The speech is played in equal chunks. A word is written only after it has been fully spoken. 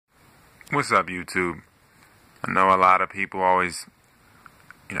What's up, YouTube? I know a lot of people always,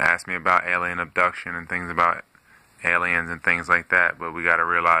 ask me about alien abduction and things about aliens and things like that, but we got to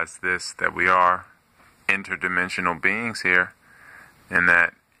realize this, that we are interdimensional beings here, and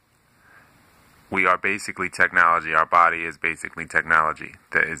that we are basically technology. Our body is basically technology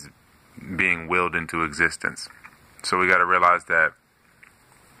that is being willed into existence. So we got to realize that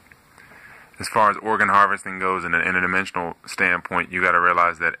as far as organ harvesting goes in an interdimensional standpoint, you got to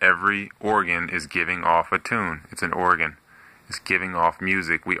realize that every organ is giving off a tune. It's an organ. It's giving off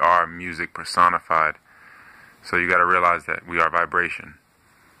music. We are music personified. So you got to realize that we are vibration.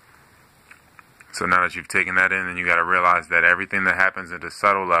 So now that you've taken that in, then you got to realize that everything that happens at the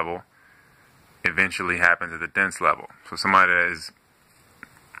subtle level eventually happens at the dense level. So somebody that is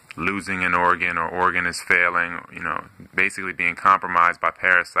losing an organ or organ is failing, basically being compromised by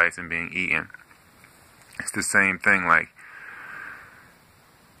parasites and being eaten. It's the same thing. Like,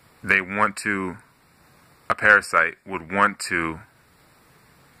 a parasite would want to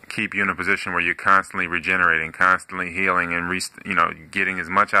keep you in a position where you're constantly regenerating, constantly healing, and getting as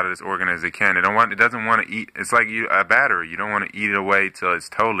much out of this organ as it can. It doesn't want to eat. It's like a battery. You don't want to eat it away till it's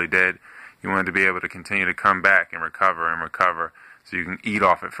totally dead. You want it to be able to continue to come back and recover, so you can eat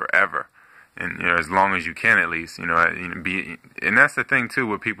off it forever, and as long as you can, at least. And that's the thing too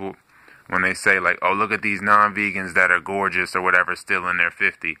with people when they say, like, oh, look at these non-vegans that are gorgeous or whatever, still in their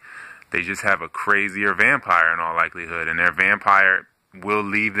 50. They just have a crazier vampire in all likelihood, and their vampire will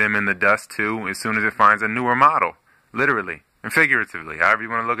leave them in the dust too as soon as it finds a newer model, literally and figuratively, however you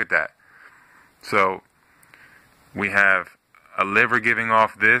want to look at that. So we have a liver giving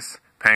off this,